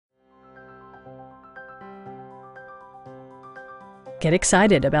Get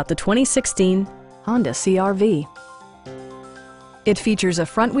excited about the 2016 Honda CR-V. It features a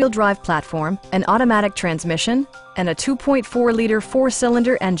front-wheel drive platform, an automatic transmission, and a 2.4-liter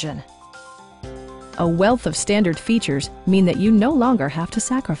four-cylinder engine. A wealth of standard features mean that you no longer have to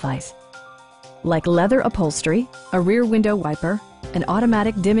sacrifice, like leather upholstery, a rear window wiper, an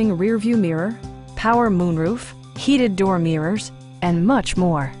automatic dimming rear-view mirror, power moonroof, heated door mirrors, and much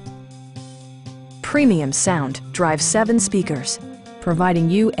more. Premium sound drives 7 speakers, providing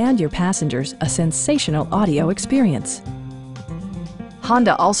you and your passengers a sensational audio experience.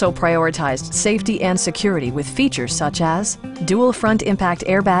 Honda also prioritized safety and security with features such as dual front impact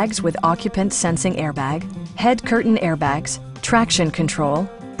airbags with occupant sensing airbag, head curtain airbags, traction control,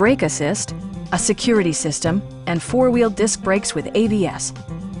 brake assist, a security system, and 4-wheel disc brakes with ABS.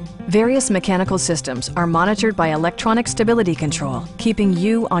 Various mechanical systems are monitored by electronic stability control, keeping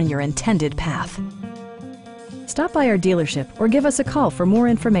you on your intended path. Stop by our dealership or give us a call for more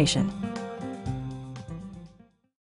information.